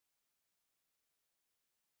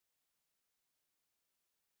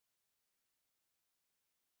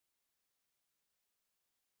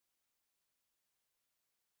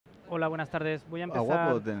Hola, buenas tardes. Voy a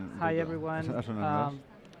empezar. Hi, everyone.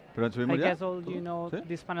 I guess all you know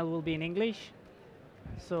this panel will be in English.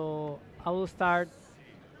 So I will start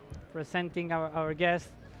presenting our guests.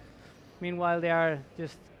 Meanwhile, they are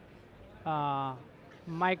just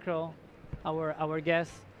micro our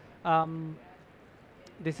guests.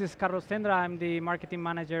 This is Carlos Cendra. I'm the marketing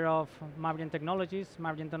manager of Mabrian Technologies.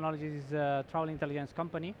 Mabrian Technologies is a travel intelligence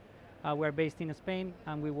company. We're based in Spain,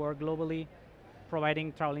 and we work globally,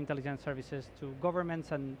 providing travel intelligence services to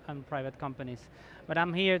governments and private companies. But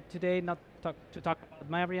I'm here today not to talk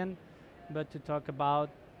about Mabrian, but to talk about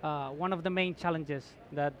one of the main challenges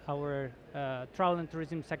that our travel and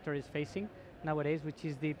tourism sector is facing nowadays, which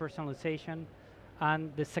is the personalization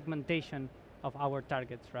and the segmentation of our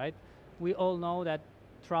targets, right? We all know that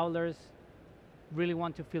travelers really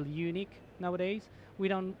want to feel unique nowadays. We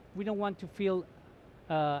don't want to feel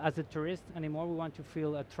as a tourist anymore. We want to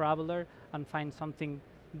feel a traveler and find something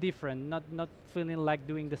different, not feeling like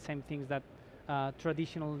doing the same things that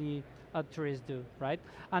traditionally tourists do, right?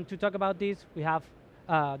 And to talk about this, we have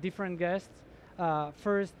different guests.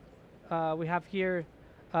 First, we have here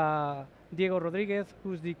Diego Rodríguez,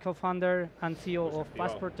 who's the co-founder and CEO of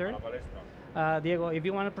FITURTECHY. Diego, if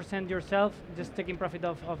you want to present yourself, just taking profit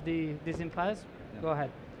of this impasse, go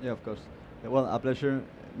ahead. Yeah, of course. Well, a pleasure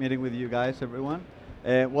meeting with you guys, everyone.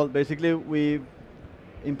 Well, basically,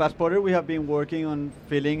 in Passporter, we have been working on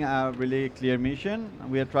filling a really clear mission.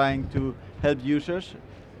 And we are trying to help users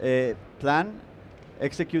plan,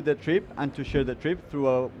 execute the trip, and to share the trip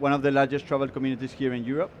through one of the largest travel communities here in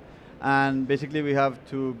Europe. And basically, we have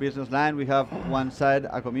two business lines. We have one side,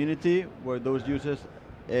 a community, where those users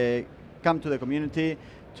come to the community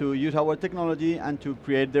to use our technology and to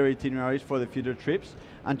create their itineraries for the future trips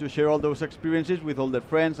and to share all those experiences with all their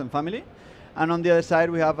friends and family. And on the other side,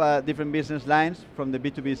 we have different business lines from the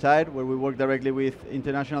B2B side, where we work directly with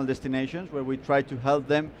international destinations, where we try to help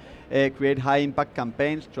them create high-impact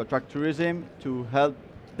campaigns to attract tourism, to help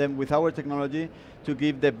them with our technology, to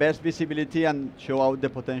give the best visibility and show out the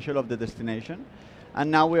potential of the destination.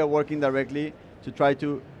 And now we are working directly to try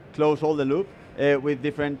to close all the loop with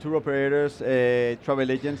different tour operators,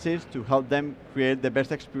 travel agencies, to help them create the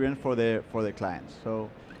best experience for the clients. So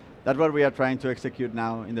that's what we are trying to execute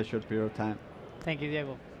now in the short period of time. Thank you,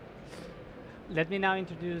 Diego. Let me now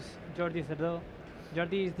introduce Jordi Cerdó.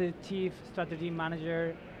 Jordi is the Chief Strategy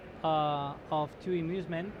Manager of TUI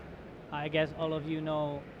Musement. I guess all of you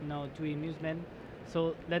know TUI Musement.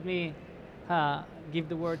 So let me give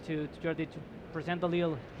the word to Jordi to present a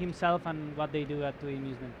little himself and what they do at TUI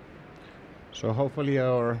Musement. So hopefully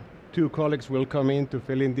our two colleagues will come in to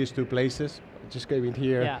fill in these two places. Just came in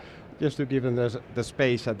here just to give them the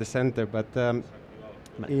space at the center. But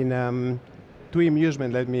in TUI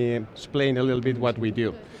Musement, let me explain a little bit what we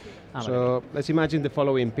do. So let's imagine the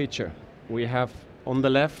following picture. We have on the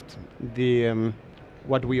left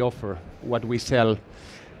what we offer, what we sell.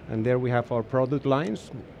 And there we have our product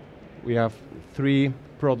lines. We have three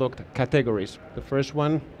product categories. The first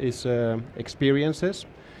one is experiences.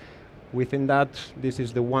 Within that, this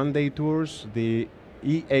is the one-day tours, the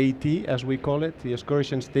EAT, as we call it, the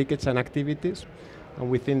excursions, tickets, and activities. And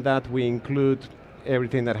within that, we include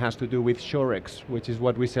everything that has to do with Shorex, which is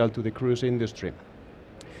what we sell to the cruise industry.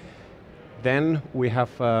 Then we have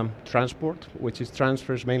transport, which is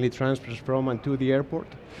mainly transfers from and to the airport,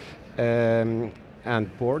 and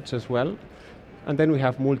ports as well. And then we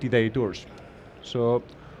have multi-day tours. So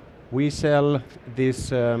we sell these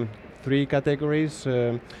three categories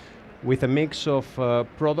with a mix of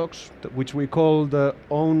products, which we call the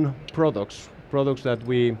own products that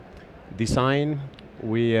we design,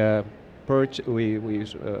 we do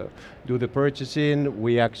the purchasing,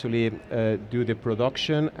 we actually do the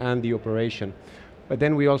production and the operation. But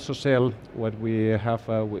then we also sell what we have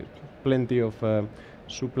with plenty of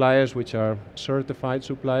suppliers, which are certified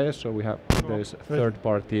suppliers, so we have this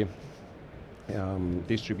third-party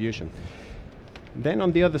distribution. Then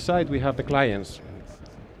on the other side, we have the clients.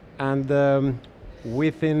 And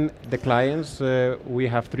within the clients, we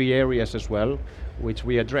have three areas as well, which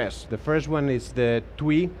we address. The first one is the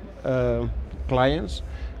TUI clients.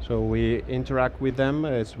 So we interact with them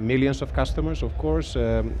as millions of customers, of course.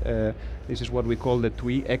 This is what we call the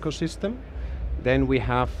TUI ecosystem. Then we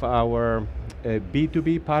have our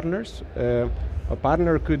B2B partners. A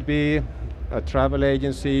partner could be a travel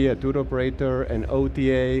agency, a tour operator, an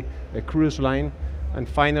OTA, a cruise line, and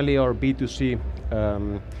finally our B2C,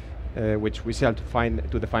 which we sell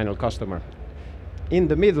to the final customer. In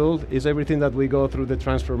the middle is everything that we go through the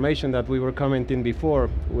transformation that we were commenting before,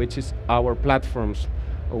 which is our platforms,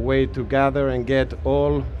 a way to gather and get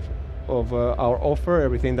all of our offer,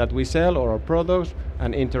 everything that we sell or our products,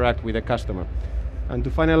 and interact with the customer. And to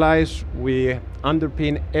finalize, we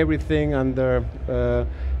underpin everything under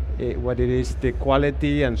what it is the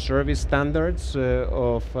quality and service standards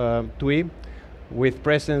of TUI, with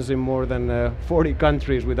presence in more than 40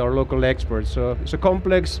 countries with our local experts. So it's a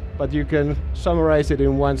complex, but you can summarize it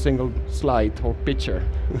in one single slide or picture.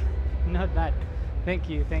 Not bad. Thank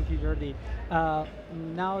you, Jordi.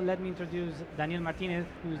 Now let me introduce Daniel Martínez,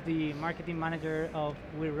 who's the marketing manager of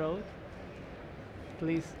WeRoad.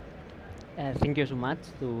 Please. Thank you so much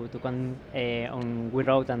to come on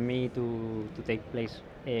WeRoad and me to take place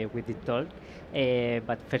with this talk.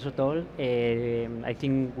 But first of all, I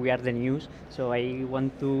think we are the news, so I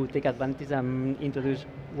want to take advantage and introduce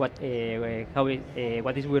what is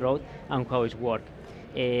WeRoad and how it works.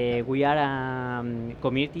 We are a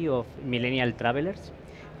community of millennial travelers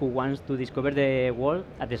who wants to discover the world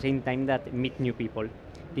at the same time that meet new people.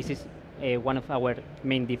 This is one of our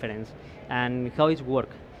main difference. And how it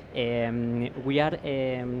works? We are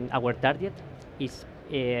our target is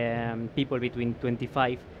people between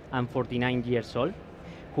 25 and 49 years old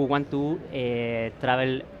who want to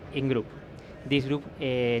travel in group. This group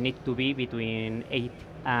needs to be between 8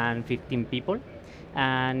 and 15 people,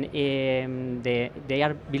 and they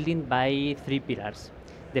are building by 3 pillars.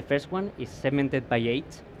 The first one is segmented by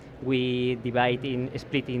age. We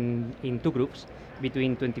split in 2 groups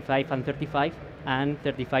between 25 and 35 and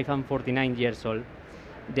 35 and 49 years old.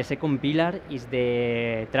 The second pillar is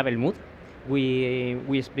the travel mood.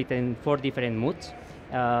 We split in 4 different moods: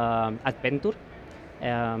 adventure,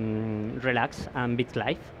 relax and beach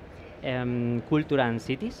life, culture and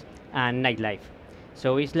cities, and nightlife.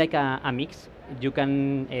 So it's like a mix. You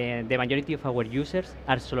can the majority of our users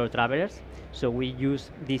are solo travelers, so we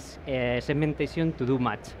use this segmentation to do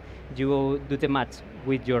match. You do the match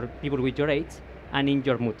with your people with your age and in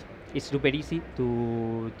your mood. It's super easy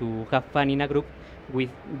to have fun in a group with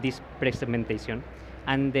this pre-segmentation.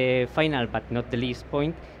 And the final but not the least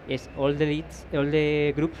point is all the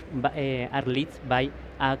groups are led by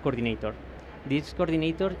a coordinator. This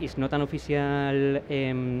coordinator is not an official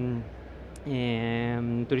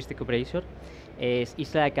touristic operator.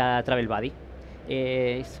 It's like a travel buddy.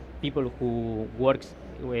 It's people who works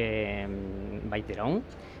by their own,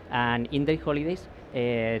 and in their holidays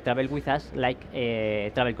travel with us like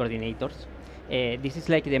travel coordinators. This is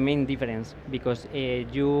like the main difference, because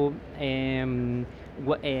the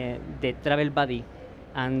travel buddy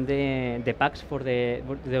and the packs for the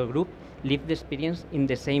group live the experience in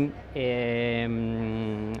the same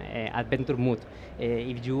adventure mood.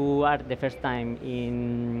 If you are the first time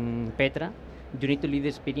in Petra, you need to live the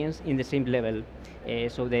experience in the same level.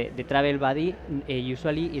 So the travel buddy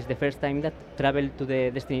usually is the first time that travel to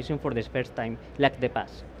the destination for the first time, like the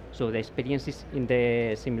pass. So the experience is in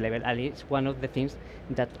the same level, and it's one of the things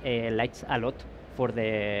that likes a lot for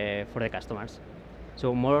the customers.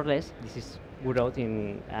 So more or less, this is WeRoad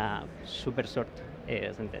in a super short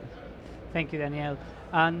sentence. Thank you, Daniel.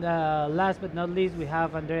 And last but not least, we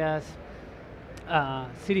have Andreas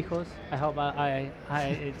Syrigos. I hope I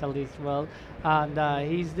tell this well. And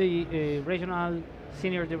he's the regional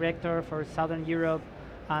senior director for Southern Europe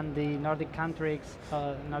and the Nordic countries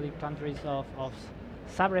of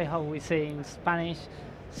Sabre, how we say in Spanish,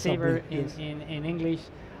 Sabre yes. in English.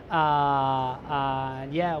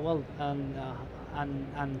 Yeah, well, and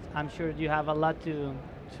I'm sure you have a lot to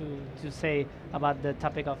say about the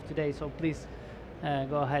topic of today. So please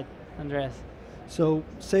go ahead, Andreas. So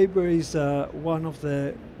Sabre is one of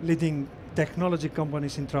the leading technology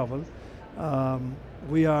companies in travel.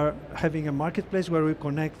 We are having a marketplace where we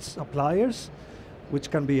connect suppliers, which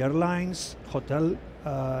can be airlines, hotel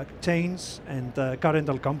chains, and car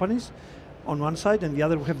rental companies on one side, and the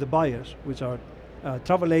other we have the buyers, which are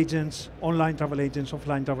travel agents, online travel agents,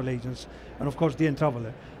 offline travel agents, and of course the end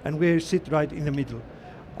traveler. And we sit right in the middle.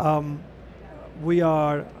 We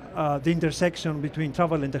are the intersection between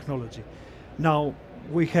travel and technology. Now,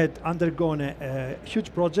 we had undergone a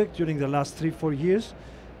huge project during the last 3-4 years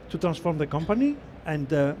to transform the company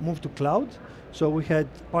and move to cloud. So we had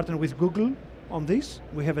partnered with Google on this.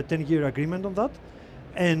 We have a 10-year agreement on that.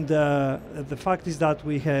 And the fact is that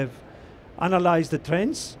we have analyzed the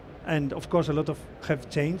trends, and of course a lot have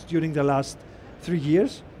changed during the last 3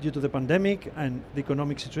 years due to the pandemic and the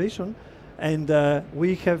economic situation. And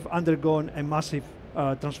we have undergone a massive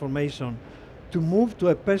transformation to move to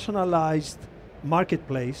a personalized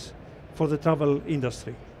marketplace for the travel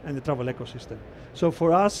industry and the travel ecosystem. So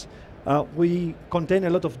for us, we contain a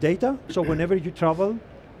lot of data. So whenever you travel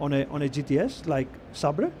on a GTS like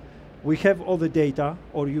Sabre, we have all the data,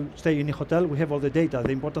 or you stay in a hotel, we have all the data.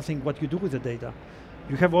 The important thing, what you do with the data.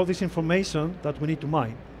 You have all this information that we need to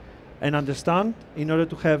mine. and understand in order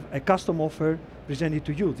to have a custom offer presented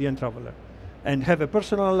to you, the end traveler, and have a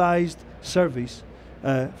personalized service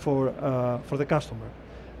for the customer.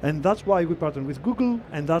 And that's why we partner with Google,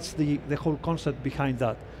 and that's the whole concept behind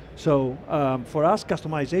that. So for us,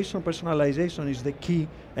 customization, personalization is the key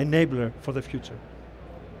enabler for the future.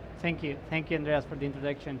 Thank you, Andreas, for the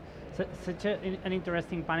introduction. Such an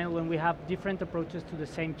interesting panel when we have different approaches to the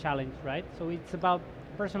same challenge, right? So it's about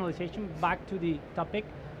personalization, back to the topic,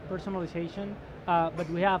 personalization, but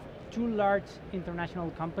we have 2 large international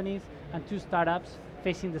companies and 2 startups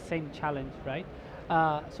facing the same challenge, right?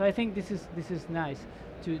 So I think this is nice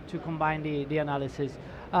to combine the analysis.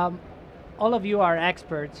 All of you are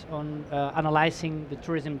experts on analyzing the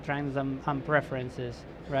tourism trends and preferences,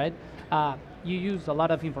 right? You use a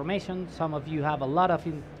lot of information. Some of you have a lot of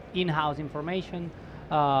in-house information.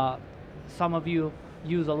 Some of you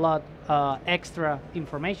use a lot extra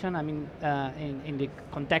information. I mean, in the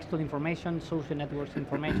contextual information, social networks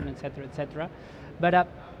information, etc., etc. But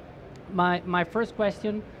my first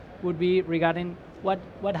question would be regarding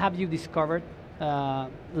what have you discovered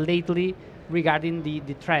lately regarding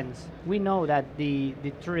the trends? We know that the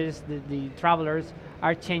tourists, the travelers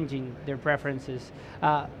are changing their preferences,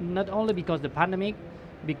 not only because the pandemic,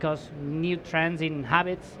 because new trends in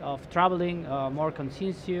habits of traveling, more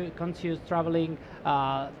conscious traveling,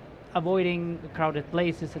 avoiding crowded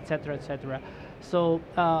places, etc., etc. So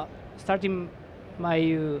starting by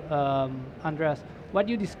you, Andreas, what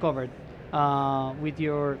you discovered with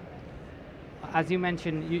your, as you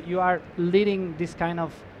mentioned, you are leading this kind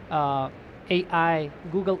of AI,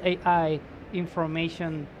 Google AI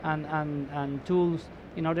information and tools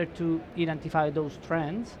in order to identify those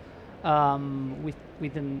trends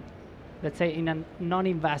within, let's say, in a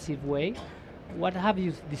non-invasive way. What have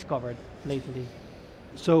you discovered lately?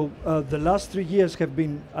 So the last 3 years have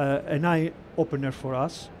been an eye-opener for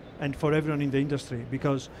us and for everyone in the industry,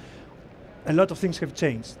 because a lot of things have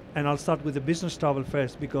changed. And I'll start with the business travel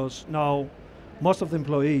first, because now most of the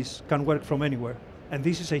employees can work from anywhere. And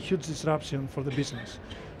this is a huge disruption for the business.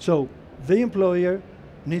 So the employer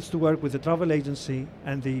needs to work with the travel agency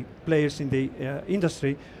and the players in the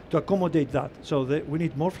industry to accommodate that. So we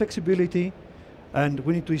need more flexibility, and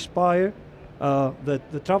we need to inspire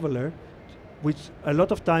the traveler, which a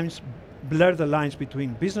lot of times blur the lines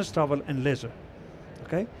between business travel and leisure.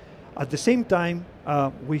 Okay? At the same time,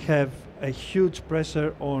 we have a huge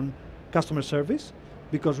pressure on customer service,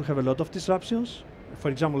 because we have a lot of disruptions. For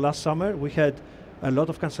example, last summer we had a lot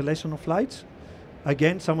of cancellation of flights.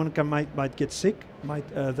 Again, someone might get sick,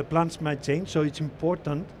 the plans might change, so it's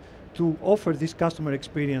important to offer this customer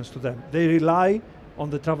experience to them. They rely on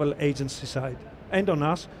the travel agency side and on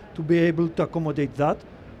us to be able to accommodate that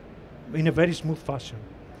in a very smooth fashion.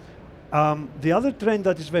 The other trend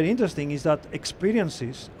that is very interesting is that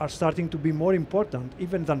experiences are starting to be more important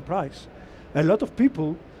even than price. A lot of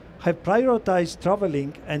people have prioritized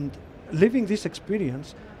traveling and living this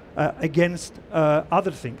experience against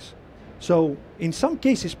other things. So in some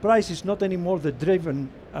cases, price is not anymore the driving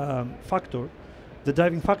factor. The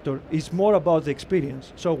driving factor is more about the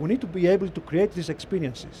experience. So we need to be able to create these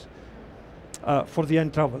experiences for the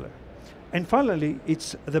end traveler. And finally,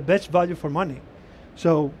 it's the best value for money.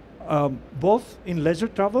 So both in leisure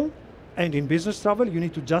travel and in business travel, you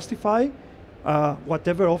need to justify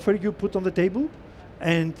whatever offer you put on the table.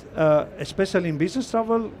 And especially in business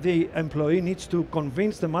travel, the employee needs to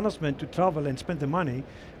convince the management to travel and spend the money,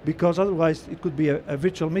 because otherwise it could be a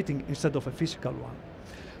virtual meeting instead of a physical one.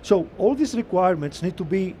 So all these requirements need to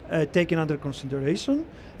be taken under consideration,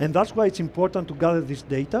 and that's why it's important to gather this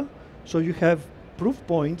data, so you have proof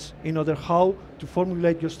points in order how to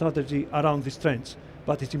formulate your strategy around these trends.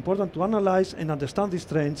 But it's important to analyze and understand these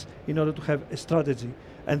trends in order to have a strategy.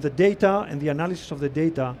 And the data and the analysis of the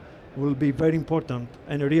data will be very important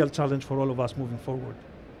and a real challenge for all of us moving forward.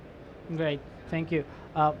 Great, thank you.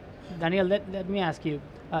 Daniel, let me ask you,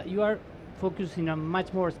 you are focusing on a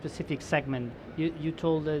much more specific segment. You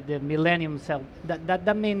told the millennium cell.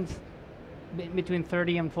 That means between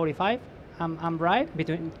 30 and 45, I'm right?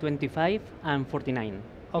 Between 25 and 49.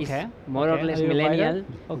 Okay. It's more or less millennial.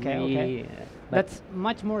 Okay. That's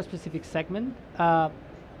much more specific segment. But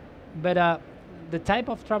the type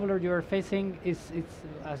of traveler you are facing is,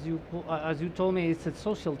 as you told me, it's a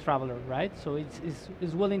social traveler, right? So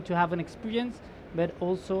it's willing to have an experience, but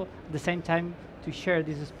also at the same time to share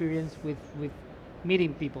this experience with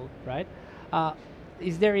meeting people, right?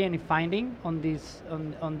 Is there any finding on this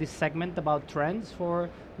segment about trends for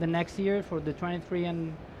the next year, for the 23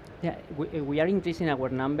 and? Yeah, we are increasing our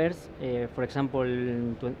numbers. For example,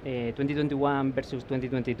 2021 versus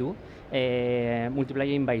 2022,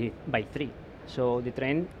 multiplying by 3. So the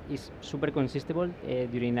trend is super consistent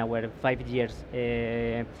during our 5 years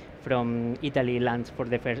from Italy launch for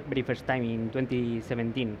the very first time in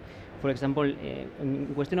 2017. For example, in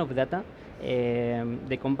question of data,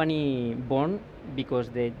 the company born because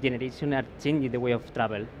the generation are changing the way of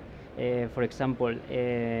travel. For example,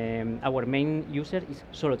 our main user is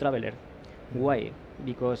solo traveler. Why?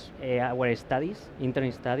 Because our studies,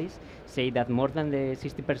 internal studies, say that more than the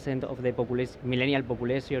 60% of the millennial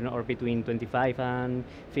population, or between 25 and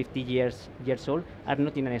 50 years old, are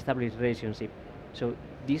not in an established relationship. So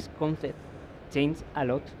this concept changed a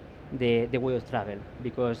lot the way of travel,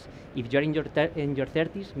 because if you're in your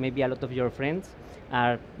 30s, maybe a lot of your friends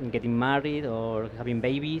are getting married or having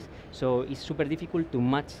babies, so it's super difficult to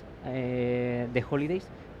match the holidays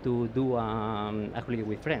to do a holiday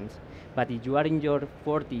with friends. But if you are in your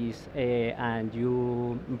 40s and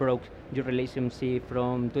you broke your relationship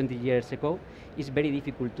from 20 years ago, it's very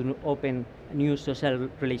difficult to open new social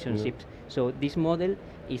relationships. So this model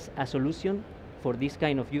is a solution for this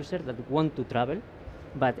kind of user that want to travel,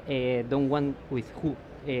 but don't want with who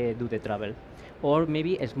do the travel. Or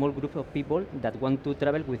maybe a small group of people that want to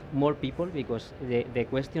travel with more people, because the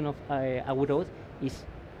question of WeRoad is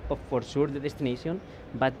for sure the destination,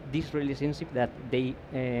 but this relationship that they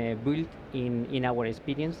built in our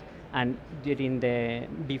experience, and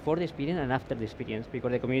before the experience and after the experience,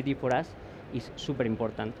 because the community for us is super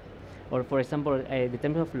important. Or for example, the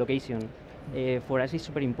terms of location, for us is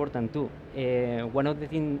super important too. One of the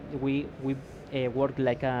things we work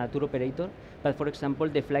like a tour operator, but for example,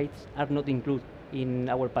 the flights are not included in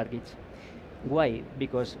our package. Why?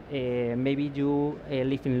 Because maybe you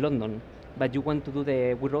live in London, but you want to do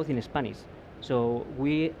the WeRoad in Spanish. So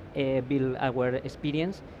we build our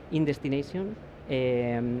experience in destination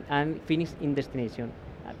and finish in destination.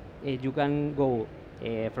 You can go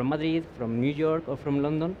from Madrid, from New York, or from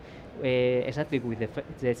London, exactly with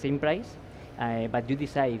the same price, but you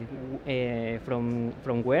decide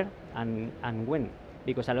from where and when.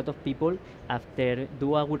 Because a lot of people, after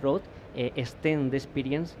do a WeRoad, extend the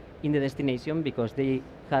experience in the destination because they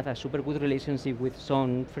have a super good relationship with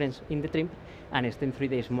some friends in the trip and extend 3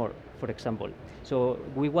 days more, for example. So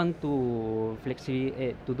we want to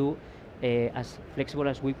do as flexible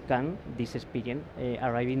as we can this experience,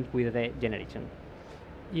 arriving with the generation.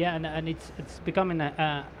 Yeah, and it's becoming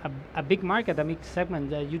a big market, a big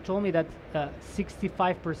segment. You told me that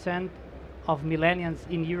 65% of millennials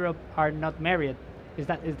in Europe are not married. Is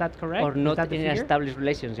that correct? Or not in an established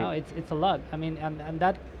relationship. Oh, it's a lot. I mean, and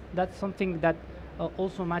that's something that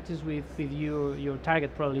also matches with your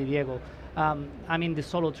target, probably, Diego. I mean, the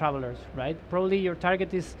solo travelers, right? Probably your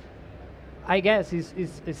target is, I guess,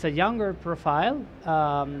 is a younger profile,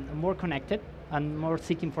 more connected and more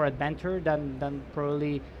seeking for adventure than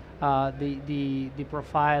probably the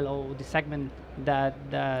profile or the segment that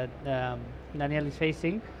Daniel is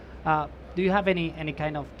facing. Do you have any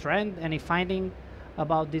kind of trend, any finding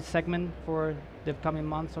about this segment for the coming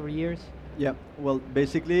months or years? Yeah, well,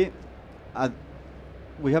 basically,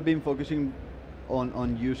 we have been focusing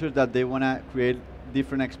on users that they want to create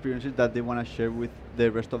different experiences that they want to share with the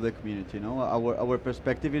rest of the community. You know, our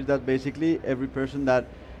perspective is that basically every person that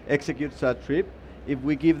executes a trip, if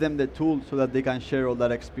we give them the tools so that they can share all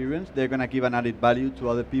that experience, they're going to give an added value to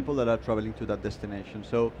other people that are traveling to that destination.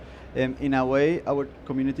 So in a way, our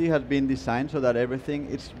community has been designed so that everything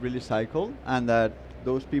is really cycled, and that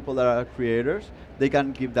those people that are creators, they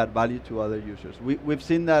can give that value to other users. We've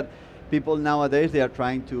seen that people nowadays, they are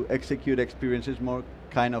trying to execute experiences more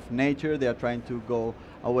kind of nature. They are trying to go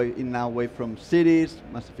away from cities,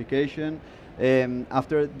 massification.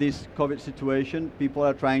 After this COVID situation, people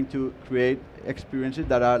are trying to create experiences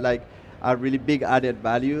that are like a really big added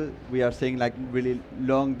value. We are saying like really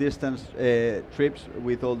long distance trips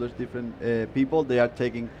with all those different people. They are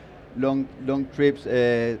taking long trips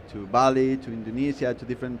to Bali, to Indonesia, to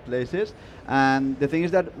different places. And the thing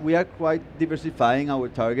is that we are quite diversifying our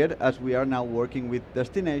target, as we are now working with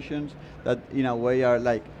destinations that in a way are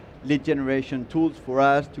like lead generation tools for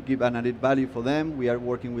us to give an added value for them. We are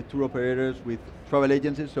working with tour operators, with travel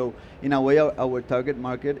agencies, so in a way our target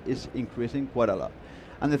market is increasing quite a lot.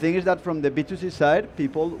 And the thing is that from the B2C side,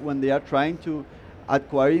 people, when they are trying to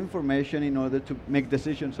acquire information in order to make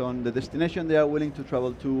decisions on the destination they are willing to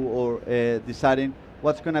travel to, or deciding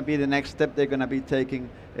what's going to be the next step they're going to be taking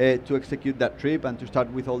to execute that trip and to start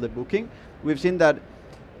with all the booking, we've seen that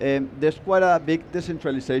there's quite a big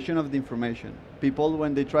decentralization of the information. People,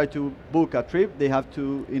 when they try to book a trip, they have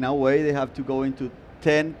to, in a way, they have to go into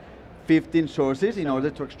 10, 15 sources in order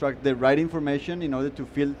to extract the right information, in order to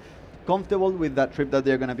feel comfortable with that trip that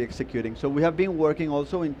they're going to be executing. So we have been working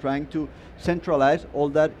also in trying to centralize all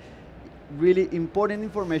that really important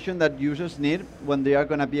information that users need when they are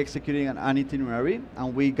going to be executing an itinerary,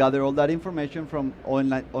 and we gather all that information from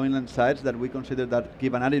online sites that we consider that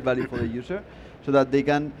give an added value for the user, so that they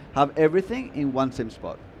can have everything in one same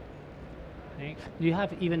spot. Okay. Do you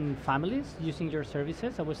have even families using your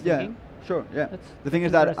services? I was thinking. Sure, yeah. That's The thing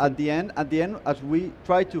is that at the end, as we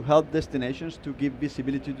try to help destinations to give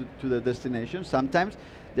visibility to the destinations, sometimes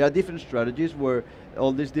there are different strategies where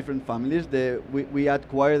all these different families, we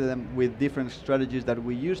acquire them with different strategies that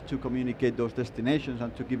we use to communicate those destinations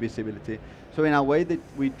and to give visibility. So in a way that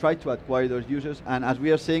we try to acquire those users, and as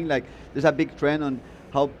we are seeing, like, there's a big trend on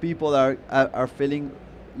how people are feeling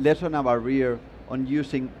less on a barrier on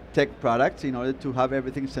using tech products in order to have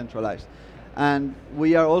everything centralized. And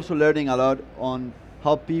we are also learning a lot on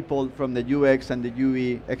how people from the UX and the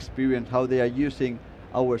UE experience, how they are using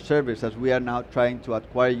our service, as we are now trying to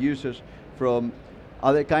acquire users from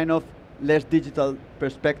other kind of less digital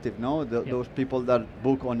perspective, no? Those people that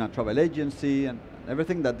book on a travel agency and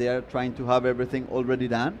everything, that they are trying to have everything already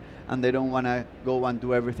done, and they don't want to go and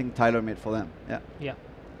do everything tailor-made for them.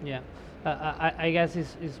 I guess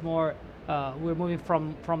it's more, we're moving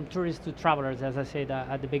from tourists to travelers, as I said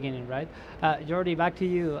at the beginning, right? Jordi, back to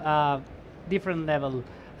you. Different level.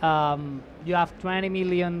 You have 20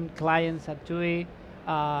 million clients at TUI.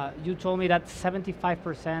 You told me that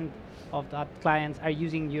 75% of that clients are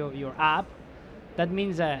using your app. That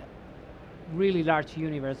means a really large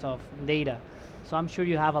universe of data. So I'm sure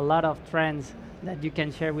you have a lot of trends that you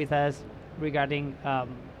can share with us regarding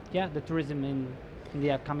the tourism in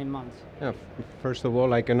the upcoming months. Yeah, first of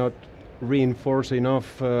all, I cannot reinforce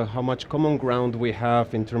enough how much common ground we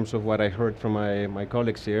have in terms of what I heard from my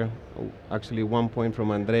colleagues here. Actually, one point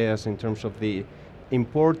from Andreas in terms of the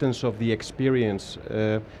importance of the experience.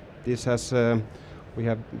 This has, we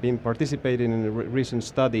have been participating in a recent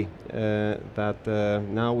study that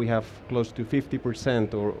now we have close to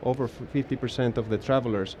 50% or over 50% of the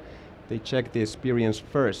travelers, they check the experience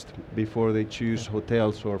first before they choose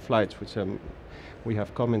hotels or flights, which we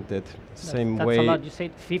have commented same way. That's a lot. You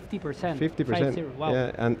said 50%. 50%. Wow.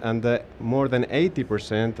 Yeah, and more than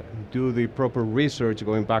 80% do the proper research,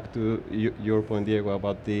 going back to your point, Diego,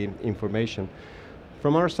 about the information.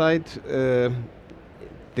 From our side, the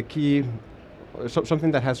key,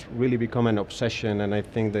 something that has really become an obsession, and I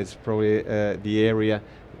think that's probably the area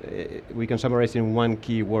we can summarize in one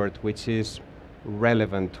key word, which is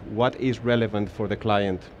relevant. What is relevant for the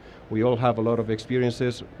client? We all have a lot of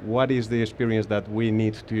experiences. What is the experience that we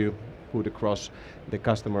need to put across the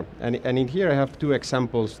customer? And in here I have two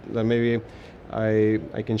examples that maybe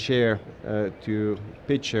I can share to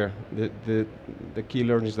picture the key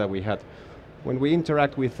learnings that we had. When we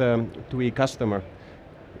interact with TUI customer,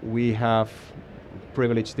 we have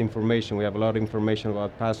privileged information. We have a lot of information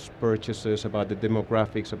about past purchases, about the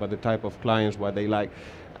demographics, about the type of clients, what they like.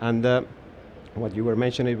 And what you were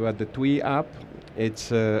mentioning about the TUI app,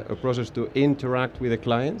 it's a process to interact with the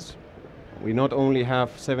clients. We not only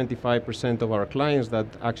have 75% of our clients that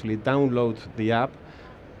actually download the app,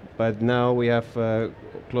 but now we have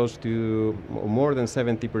close to more than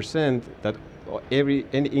 70% that any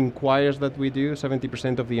inquiries that we do,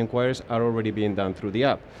 70% of the inquiries are already being done through the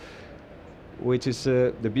app. Which is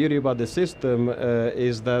the beauty about the system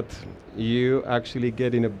is that you actually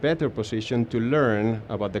get in a better position to learn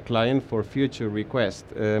about the client for future requests.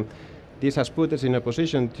 This has put us in a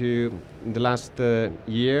position to, in the last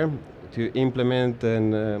year, to implement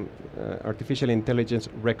an artificial intelligence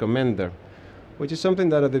recommender, which is something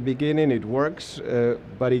that at the beginning it works,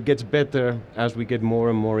 but it gets better as we get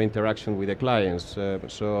more and more interaction with the clients.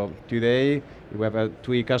 So today, we have a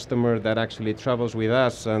TUI customer that actually travels with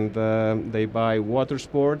us and they buy water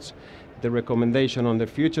sports. The recommendation on the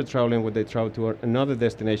future traveling when they travel to another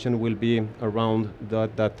destination will be around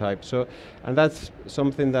that type. So, and that's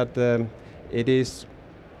something that it is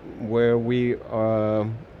where we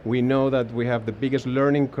know that we have the biggest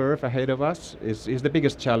learning curve ahead of us. Is the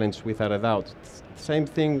biggest challenge without a doubt. Same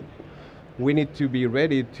thing, we need to be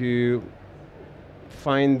ready to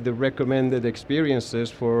find the recommended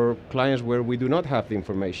experiences for clients where we do not have the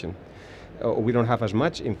information. We don't have as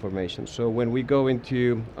much information. So when we go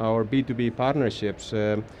into our B2B partnerships,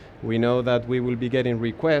 we know that we will be getting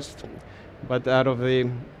requests, but out of the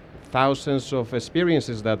thousands of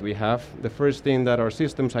experiences that we have, the first thing that our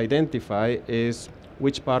systems identify is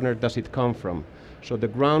which partner does it come from. So the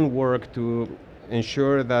groundwork to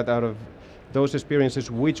ensure that out of those experiences,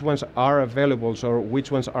 which ones are available, or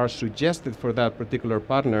which ones are suggested for that particular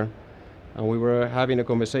partner. And we were having a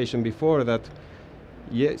conversation before that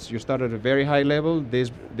yes, you start at a very high level,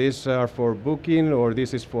 these are for booking, or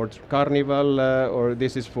this is for Carnival, or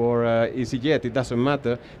this is for EasyJet, it doesn't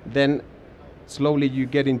matter. Then slowly you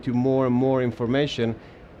get into more and more information,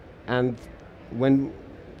 and when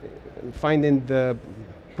finding the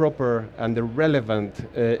proper and the relevant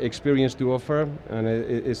experience to offer, and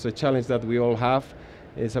it's a challenge that we all have.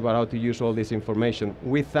 It's about how to use all this information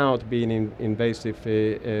without being invasive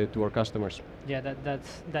to our customers. Yeah,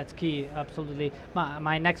 that's key, absolutely.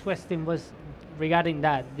 My next question was regarding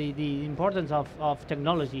that, the importance of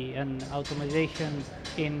technology and automation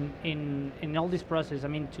in all this process. I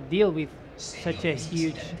mean, to deal with such a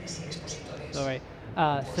huge,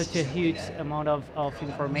 such a huge amount of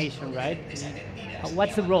information, right?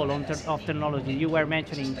 What's the role of technology? You were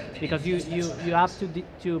mentioning, because you have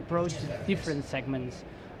to approach different segments,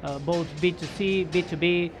 both B2C,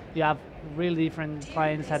 B2B. You have really different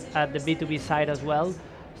clients at the B2B side as well.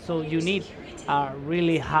 So you need a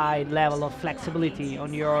really high level of flexibility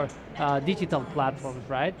on your digital platforms,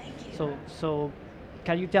 right? So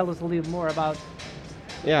can you tell us a little more about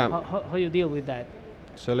how you deal with that?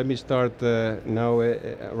 So let me start now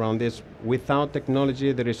around this. Without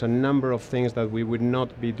technology, there is a number of things that we would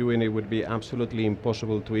not be doing. It would be absolutely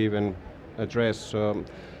impossible to even address. So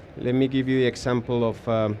let me give you the example of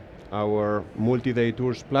our multi-day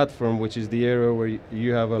tours platform, which is the area where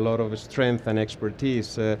you have a lot of strength and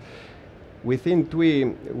expertise. Within TUI,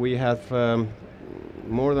 we have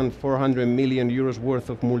more than 400 million euros worth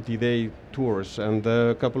of multi-day tours. And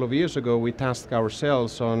a couple of years ago, we tasked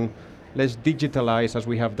ourselves on let's digitalize as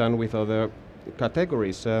we have done with other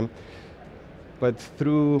categories. But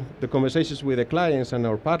through the conversations with the clients and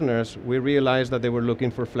our partners, we realized that they were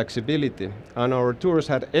looking for flexibility. And our tours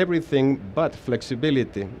had everything but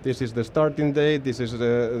flexibility. This is the starting date, this is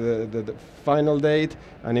the final date,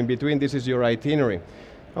 and in between this is your itinerary.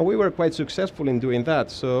 And we were quite successful in doing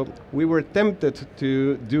that. So we were tempted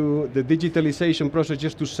to do the digitalization process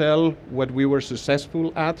just to sell what we were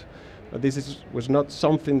successful at. But this was not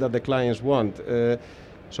something that the clients want.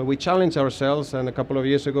 So we challenged ourselves, and a couple of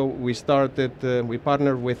years ago we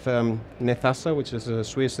partnered with Nezasa, which is a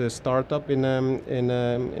Swiss startup in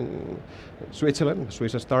Switzerland. A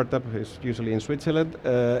Swiss startup is usually in Switzerland.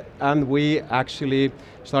 And we actually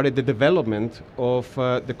started the development of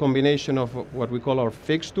the combination of what we call our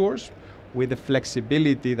fixed tours with the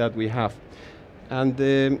flexibility that we have.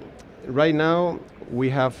 And right now we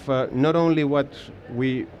have not only what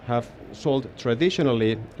we have sold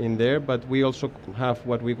traditionally in there, but we also have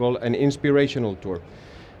what we call an inspirational tour.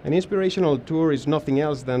 An inspirational tour is nothing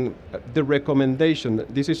else than the recommendation.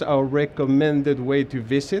 This is our recommended way to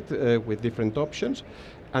visit with different options,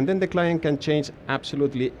 and then the client can change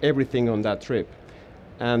absolutely everything on that trip.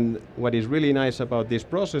 And what is really nice about this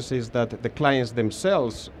process is that the clients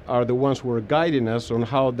themselves are the ones who are guiding us on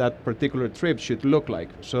how that particular trip should look like.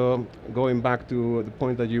 So going back to the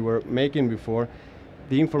point that you were making before,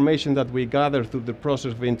 the information that we gather through the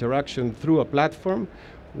process of interaction through a platform,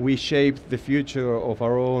 we shape the future of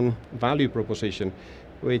our own value proposition,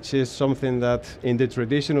 which is something that in the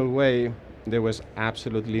traditional way, there was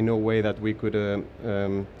absolutely no way that we could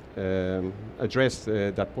address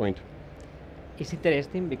that point. It's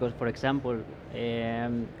interesting because, for example,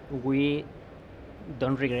 we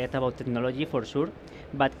don't regret about technology for sure,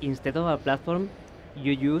 but instead of a platform,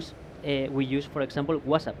 we use, for example,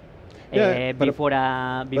 WhatsApp. Before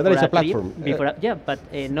that is a platform. But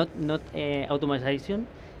not automation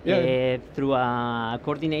through a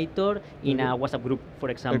coordinator in a WhatsApp group, for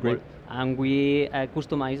example. Agreed. And we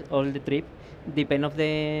customize all the trip, depend of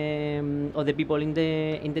the people in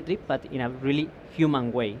the trip, but in a really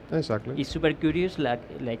human way. Exactly. It's super curious, like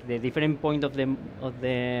the different point of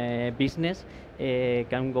the business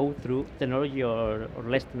can go through technology or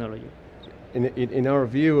less technology. In our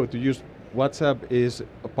view, to use WhatsApp is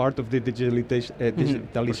a part of the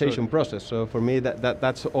digitalization process. So for me,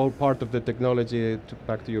 that's all part of the technology.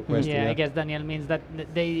 Back to your question. Yeah, I guess Daniel means that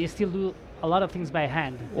they still do a lot of things by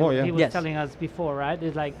hand. He was telling us before, right?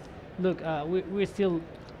 It's like, look, we still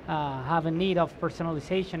have a need of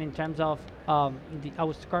personalization in terms of our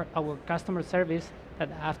customer service that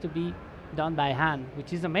have to be done by hand,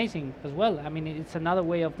 which is amazing as well. I mean, it's another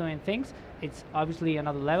way of doing things. It's obviously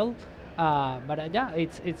another level. But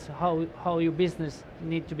it's how your business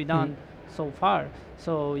need to be done so far.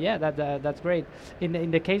 So yeah, that's great.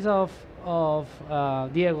 In the case of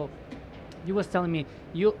Diego, you was telling me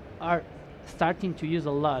you are starting to use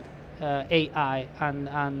a lot AI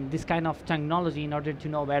and this kind of technology in order to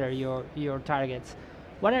know better your targets.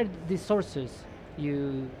 What are the sources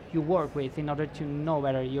you work with in order to know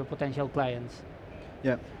better your potential clients?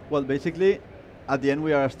 Yeah. Well, basically, at the end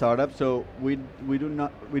we are a startup, so we do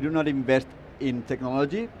not invest in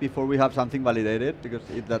technology before we have something validated, because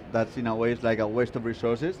that's in a way is like a waste of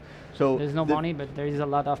resources. So there's no money, but there is a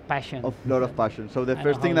lot of passion. A lot of passion. So the I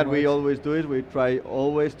first know thing how that it we works. always do is we try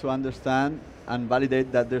always to understand and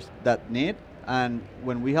validate that there's that need. And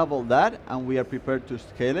when we have all that and we are prepared to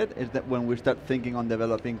scale it, is that when we start thinking on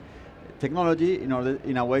developing technology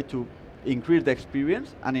in a way to increase the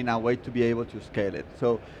experience and in a way to be able to scale it.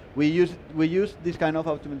 So we use this kind of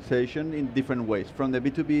optimization in different ways. From the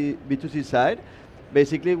B2C side,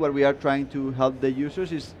 basically what we are trying to help the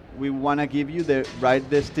users is we want to give you the right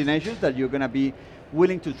destinations that you're going to be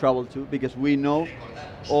willing to travel to, because we know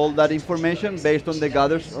all that information based on the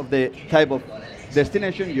gathers of the type of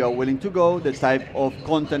destination you are willing to go, the type of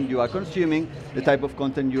content you are consuming, the type of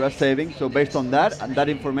content you are saving. So based on that and that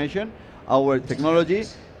information, our technology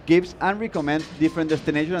gives and recommends different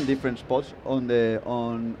destinations and different spots on their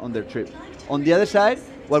trip. On the other side,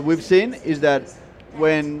 what we've seen is that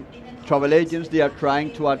when travel agents, they are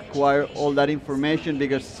trying to acquire all that information,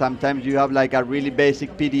 because sometimes you have like a really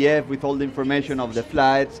basic PDF with all the information of the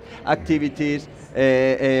flights, activities,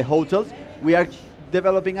 hotels. We are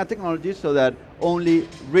developing a technology so that only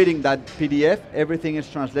reading that PDF, everything is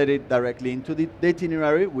translated directly into the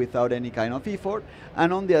itinerary without any kind of effort.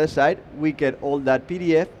 And on the other side, we get all that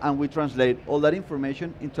PDF and we translate all that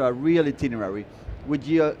information into a real itinerary. We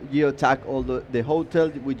geotag all the hotel,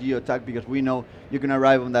 we geotag because we know you can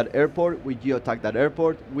arrive on that airport, we geotag that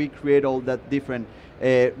airport, we create all that different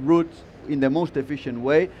routes in the most efficient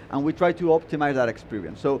way, and we try to optimize that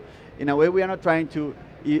experience. So in a way, we are not trying to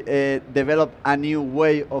develop a new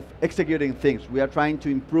way of executing things. We are trying to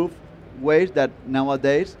improve ways that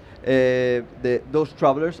nowadays those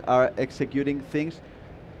travelers are executing things,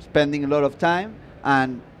 spending a lot of time,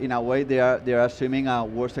 and in a way they are assuming a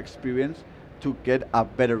worse experience to get a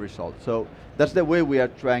better result. So that's the way we are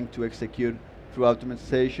trying to execute through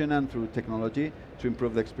optimization and through technology to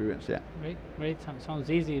improve the experience. Yeah. Great.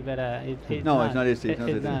 Sounds easy, but it's no, not. it's not easy. It's not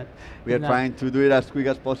It's easy. not. We are It's not. trying to do it as quick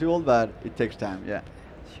as possible, but it takes time. Yeah.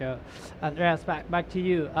 Sure. Andreas, back to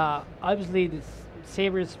you. Obviously,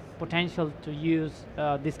 Sabre's potential to use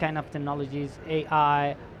this kind of technologies,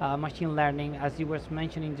 AI, machine learning, as you were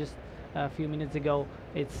mentioning just a few minutes ago,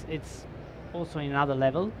 it's also in another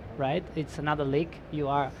level, right? It's another league. You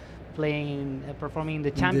are playing, performing in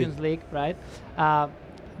the Champions League, right?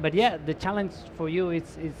 But yeah, the challenge for you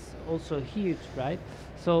is also huge, right?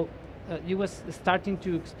 So you was starting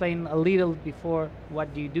to explain a little before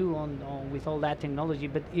what do you do with all that technology,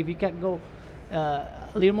 but if you can go a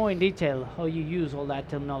little more in detail how you use all that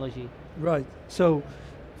technology. Right. So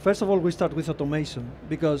first of all, we start with automation,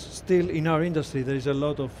 because still in our industry there is a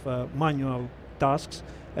lot of manual tasks,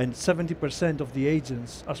 and 70% of the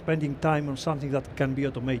agents are spending time on something that can be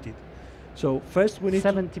automated. So first we need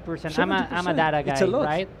 70%. I'm a data guy,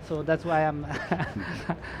 right? So that's why I'm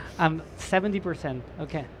 70%.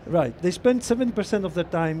 Okay. Right. They spend 70% of their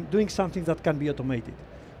time doing something that can be automated.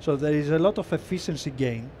 So there is a lot of efficiency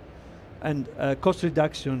gain and cost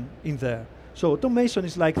reduction in there. So automation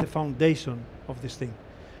is like the foundation of this thing.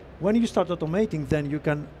 When you start automating, then you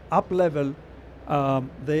can up-level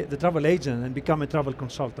the travel agent and become a travel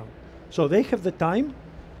consultant. So they have the time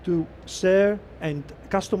to share and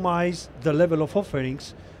customize the level of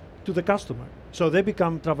offerings to the customer. So they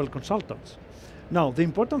become travel consultants. Now, the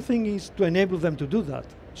important thing is to enable them to do that.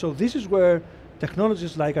 So this is where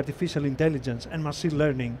technologies like artificial intelligence and machine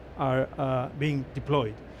learning are being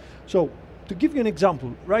deployed. So to give you an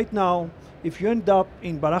example, right now, if you end up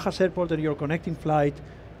in Barajas Airport and your connecting flight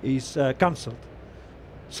is cancelled,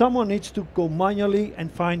 someone needs to go manually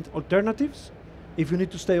and find alternatives. If you need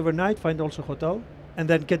to stay overnight, find also a hotel, and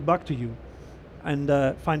then get back to you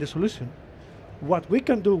and find a solution. What we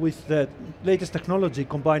can do with the latest technology,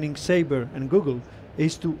 combining Sabre and Google,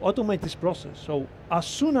 is to automate this process. So as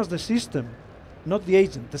soon as the system, not the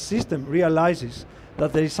agent, the system realizes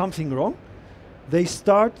that there is something wrong, they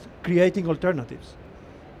start creating alternatives.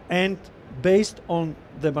 And based on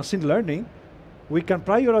the machine learning, we can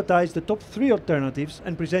prioritize the top 3 alternatives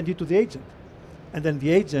and present it to the agent. And then the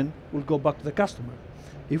agent will go back to the customer.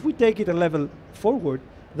 If we take it a level forward,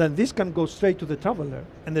 then this can go straight to the traveler,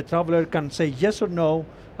 and the traveler can say yes or no,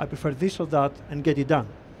 I prefer this or that, and get it done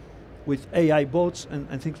with AI bots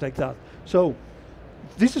and things like that. So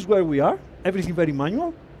this is where we are, everything very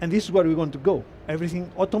manual, and this is where we want to go. Everything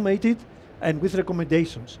automated and with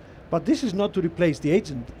recommendations. But this is not to replace the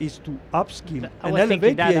agent, it's to upskill and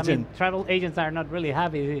elevate the agent. I mean, travel agents are not really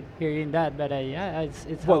happy hearing that, but yeah,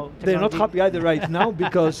 it's well, how they're not happy either right now,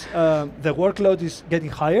 because the workload is getting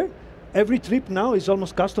higher. Every trip now is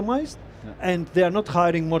almost customized, and they are not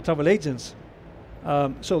hiring more travel agents.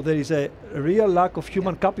 So there is a real lack of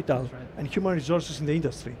human capital and human resources in the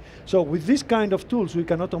industry. So with this kind of tools, we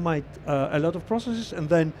can automate a lot of processes and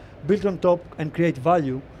then build on top and create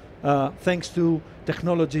value thanks to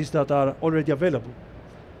technologies that are already available.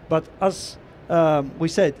 But as we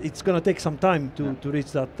said, it's going to take some time to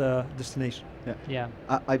reach that destination. Yeah.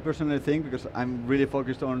 I personally think, because I'm really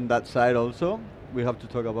focused on that side also, we have to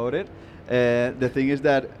talk about it. The thing is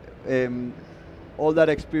that all that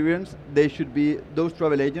experience, those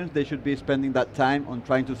travel agents, they should be spending that time on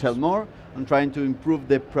trying to sell more, on trying to improve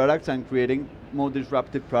their products and creating more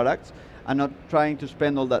disruptive products, and not trying to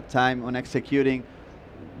spend all that time on executing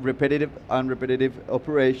repetitive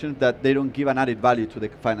operations that they don't give an added value to the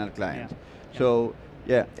final client. Yeah. So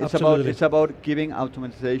yeah, it's about giving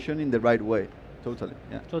automation in the right way. Totally.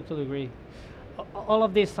 Yeah. Totally agree. All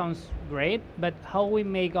of this sounds great, but how we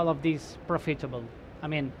make all of this profitable? I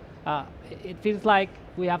mean, it feels like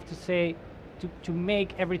we have to say to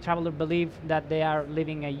make every traveler believe that they are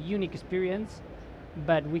living a unique experience,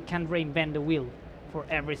 but we can't reinvent the wheel for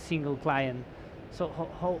every single client. So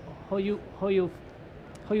how you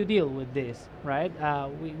deal with this, right?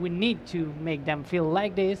 We need to make them feel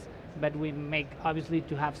like this, but we make obviously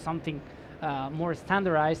to have something more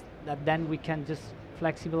standardized that then we can just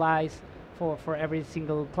flexibilize for every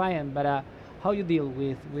single client. But how you deal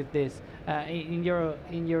with this in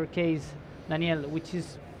your case, Daniel, which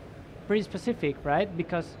is pretty specific, right?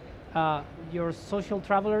 Because your social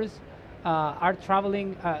travelers are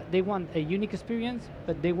traveling, they want a unique experience,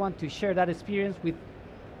 but they want to share that experience with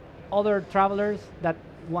other travelers that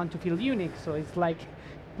want to feel unique. So it's like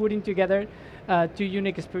putting together two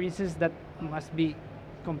unique experiences that must be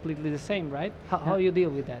completely the same, right? How you deal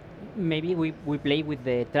with that? Maybe we play with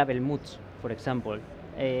the travel moods, for example.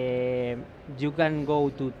 You can go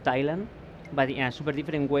to Thailand, but in a super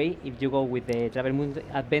different way if you go with the travel mood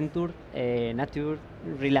adventure, nature,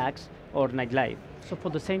 relax, or nightlife. So for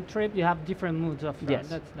the same trip, you have different moods of yes.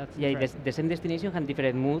 That's yeah, the same destination has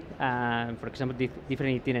different mood, for example,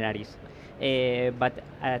 different itineraries. But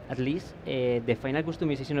at least the final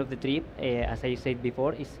customization of the trip, as I said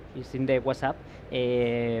before, is in the WhatsApp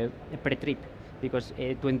pre-trip. Because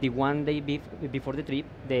 21 days before the trip,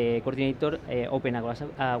 the coordinator open a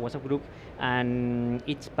WhatsApp group, and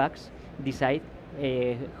each packs decide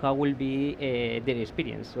how will be their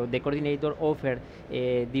experience. So the coordinator offer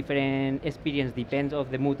different experience, depends of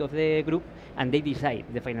the mood of the group, and they decide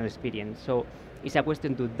the final experience. So it's a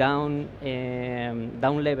question to down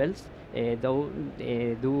levels,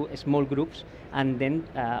 do small groups, and then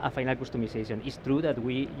a final customization. It's true that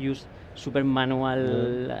we use super manual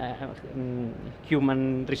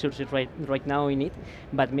human resources right now in it,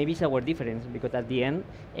 but maybe it's our difference, because at the end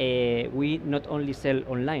we not only sell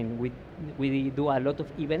online, we do a lot of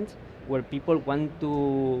events where people want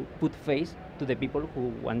to put face to the people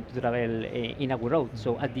who want to travel in a WeRoad.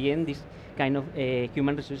 So at the end, this kind of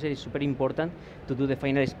human resources is super important to do the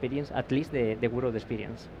final experience, at least the WeRoad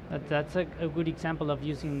experience. That's a good example of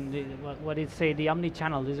using what it say the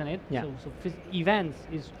omni-channel, isn't it? Yeah. So events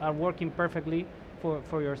are working perfectly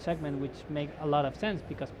for your segment, which make a lot of sense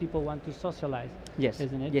because people want to socialize. Yes,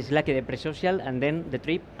 isn't it? Yes, like the pre-social and then the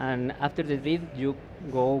trip, and after the trip you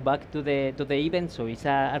go back to the event. So it's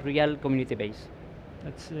a real community base.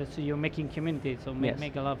 So you're making community. So yes.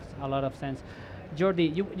 make a lot of sense.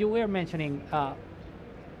 Jordi, you were mentioning.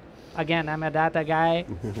 Again, I'm a data guy.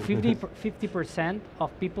 50%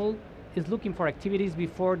 of people is looking for activities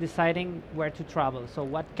before deciding where to travel. So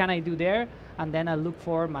what can I do there? And then I look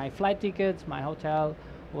for my flight tickets, my hotel,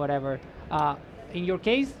 whatever. In your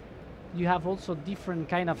case, you have also different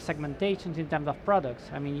kind of segmentations in terms of products.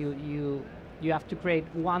 I mean, you have to create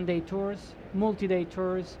one-day tours, multi-day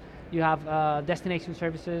tours. You have destination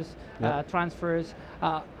services, transfers.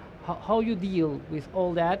 How you deal with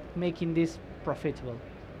all that, making this profitable?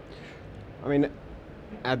 I mean,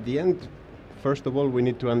 at the end, first of all, we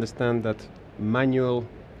need to understand that manual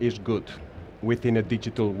is good within a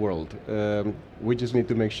digital world. We just need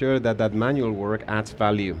to make sure that that manual work adds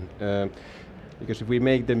value. Because if we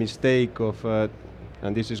make the mistake of,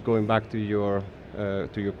 and this is going back to your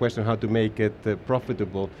question, how to make it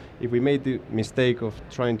profitable. If we made the mistake of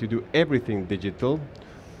trying to do everything digital,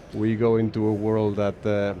 we go into a world that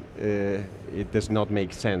it does not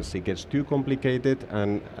make sense. It gets too complicated,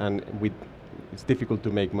 and it's difficult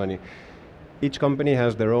to make money. Each company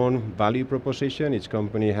has their own value proposition. Each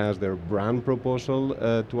company has their brand proposal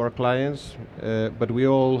to our clients, but we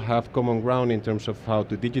all have common ground in terms of how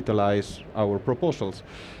to digitalize our proposals.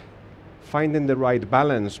 Finding the right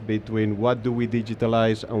balance between what do we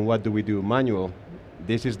digitalize and what do we do manual,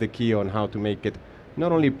 this is the key on how to make it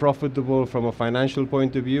not only profitable from a financial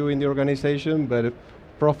point of view in the organization, but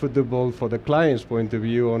profitable for the client's point of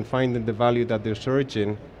view on finding the value that they're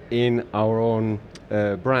searching in our own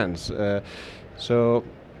brands. So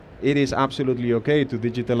it is absolutely okay to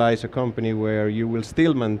digitalize a company where you will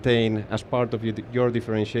still maintain, as part of your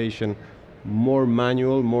differentiation, more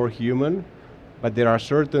manual, more human, but there are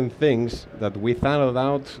certain things that without a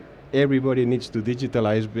doubt everybody needs to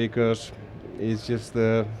digitalize because it's just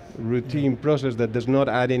a routine process that does not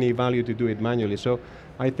add any value to do it manually. So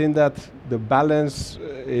I think that the balance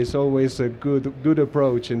is always a good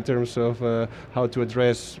approach in terms of how to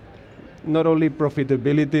address not only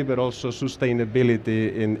profitability but also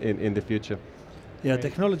sustainability in the future. Yeah,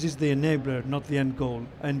 technology is the enabler, not the end goal.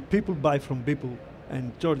 And people buy from people.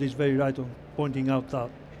 And Jordi is very right on pointing out that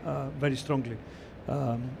very strongly.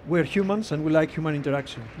 We're humans and we like human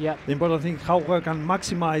interaction. Yeah. The important thing is how we can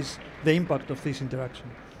maximize the impact of this interaction.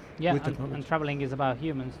 Yeah, with technology. and traveling is about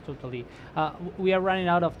humans, totally. We are running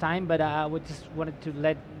out of time, but I would just wanted to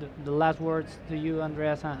let the last words to you,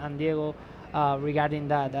 Andreas and Diego, regarding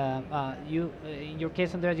that. In your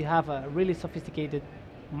case, Andreas, you have a really sophisticated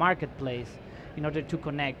marketplace in order to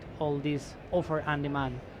connect all this offer and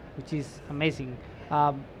demand, which is amazing.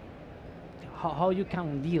 How you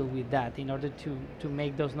can deal with that in order to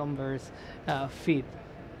make those numbers fit?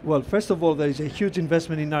 Well, first of all, there is a huge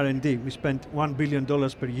investment in R&D. We spent $1 billion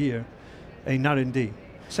per year in R&D.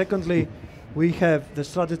 Secondly, we have the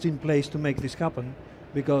strategy in place to make this happen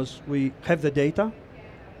because we have the data.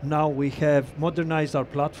 Now we have modernized our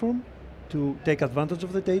platform to take advantage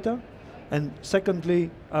of the data. And secondly,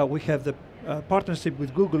 we have the partnership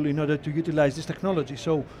with Google in order to utilize this technology.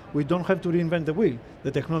 So we don't have to reinvent the wheel. The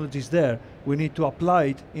technology is there. We need to apply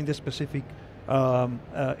it in the specific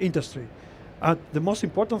industry. The most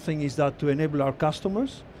important thing is that to enable our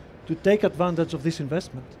customers to take advantage of this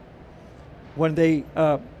investment. When they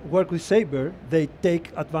work with Sabre, they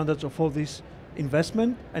take advantage of all this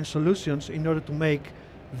investment and solutions in order to make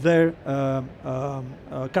their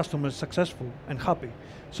customers successful and happy.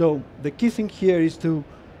 So the key thing here is to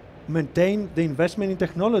maintain the investment in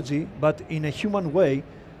technology, but in a human way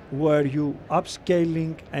where you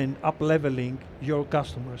upscaling and up-leveling your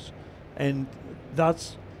customers. And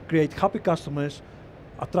that's create happy customers,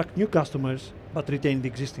 attract new customers, but retain the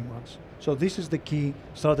existing ones. So this is the key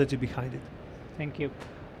strategy behind it. Thank you.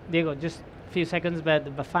 Diego, just a few seconds,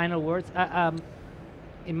 but the final words. I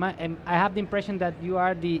have the impression that you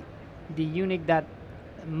are the unit that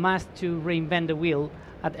must to reinvent the wheel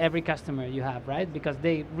at every customer you have, right? Because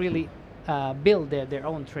they really build their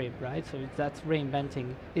own trip, right? So that's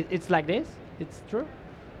reinventing. It's like this? It's true?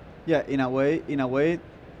 Yeah, in a way,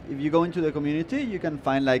 if you go into the community, you can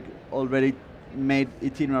find like already made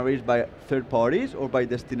itineraries by third parties or by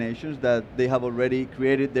destinations that they have already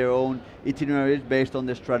created their own itineraries based on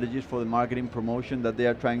the strategies for the marketing promotion that they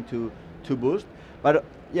are trying to boost. But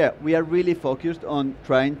yeah, we are really focused on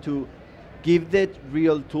trying to give that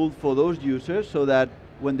real tool for those users so that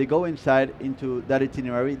when they go inside into that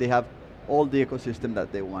itinerary, they have all the ecosystem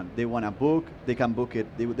that they want. They want to book, they can book it.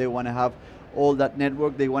 They want to have all that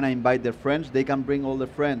network, they want to invite their friends, they can bring all their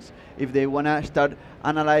friends. If they want to start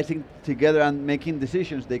analyzing together and making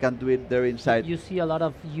decisions, they can do it there inside. You see a lot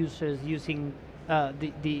of users using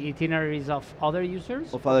the itineraries of other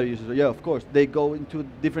users? Of other users, yeah, of course. They go into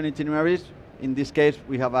different itineraries. In this case,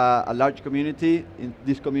 we have a large community. In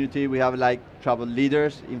this community, we have like travel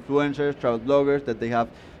leaders, influencers, travel bloggers, that they have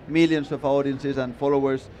millions of audiences and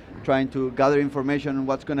followers trying to gather information on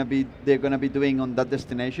what's they're going to be doing on that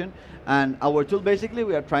destination. And our tool, basically,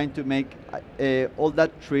 we are trying to make all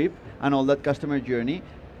that trip and all that customer journey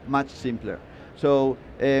much simpler. So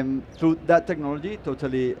through that technology,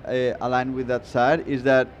 totally aligned with that side, is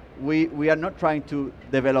that we are not trying to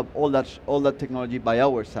develop all that technology by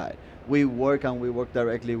our side. We work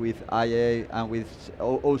directly with IA and with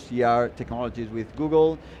OCR technologies with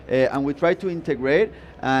Google, and we try to integrate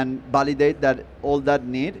and validate that all that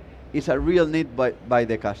need is a real need by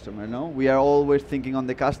the customer. No? We are always thinking on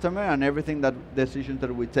the customer, and everything decisions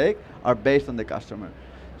that we take are based on the customer.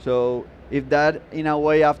 So if that, in a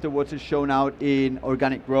way, afterwards is shown out in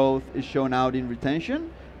organic growth, is shown out in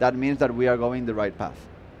retention, that means that we are going the right path.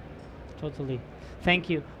 Totally. Thank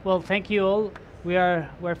you. Well, thank you all. We're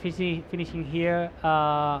finishing here.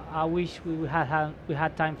 I wish we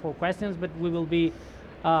had time for questions, but we will be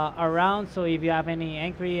around. So if you have any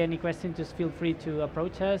inquiry, any questions, just feel free to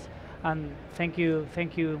approach us. And thank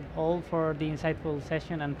you all for the insightful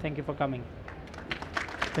session, and thank you for coming.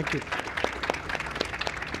 Thank you.